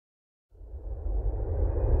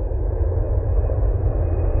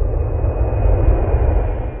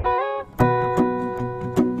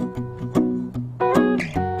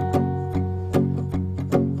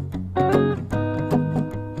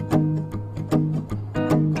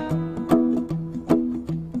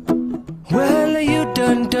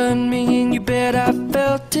undone me and you bet I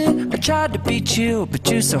felt it. I tried to be chill,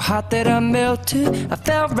 but you're so hot that I melted. I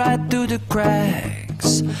fell right through the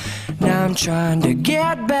cracks. Now I'm trying to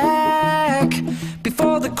get back.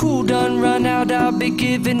 Before the cool done run out, I'll be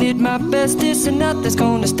giving it my best. This and nothing's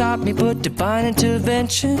gonna stop me but divine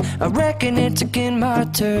intervention. I reckon it's again my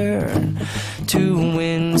turn to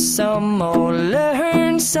win some or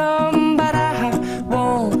learn some, but I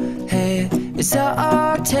won't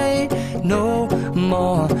hesitate no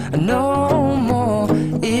more, no more.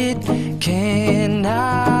 It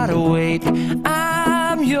cannot wait.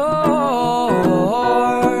 I'm yours.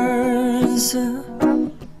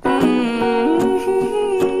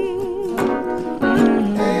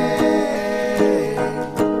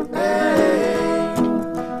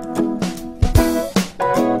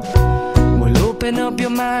 Open up your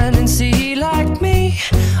mind and see like me.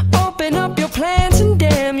 Open up your plans and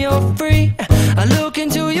damn, you're free. I look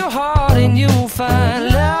into your heart and you'll find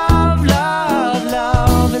love, love,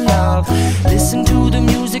 love, and love. Listen to the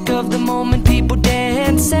music of the moment, people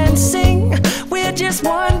dance and sing. We're just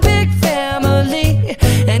one big family,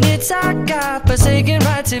 and it's our God-forsaken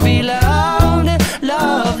right to be loved,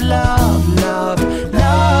 love, love, love,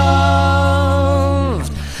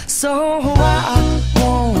 loved. So I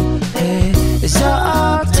won't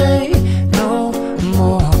hesitate no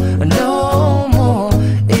more, no more.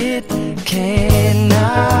 It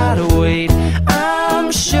cannot wait.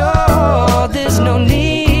 I'm sure there's no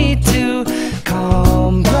need to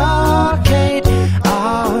complicate.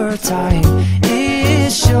 Our time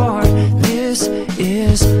is short. This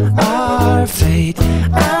is our fate.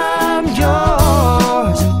 I'm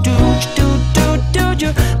yours. Do you, but do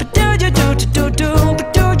you, but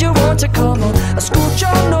do you want to come on? I scooch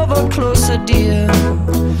on over closer, dear,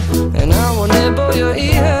 and I will nibble your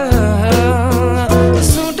ear.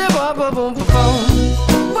 Soon the boom, boom, boom, boom.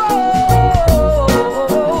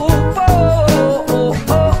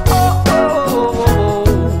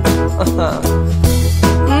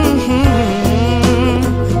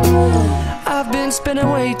 I've been spending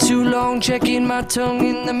way too long checking my tongue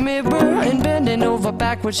in the mirror and bending over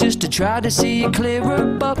backwards just to try to see it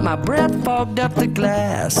clearer, but my breath fogged up the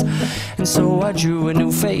glass, and so I drew a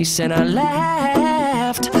new face and I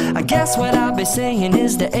laughed. I guess what I'll be saying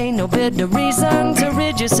is there ain't no better reason to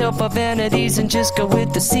rid yourself of vanities and just go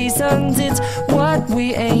with the seasons. It's what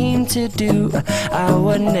we aim to do.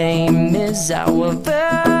 Our name is our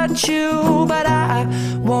virtue, but I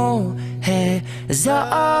won't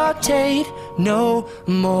hesitate no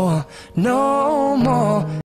more, no more.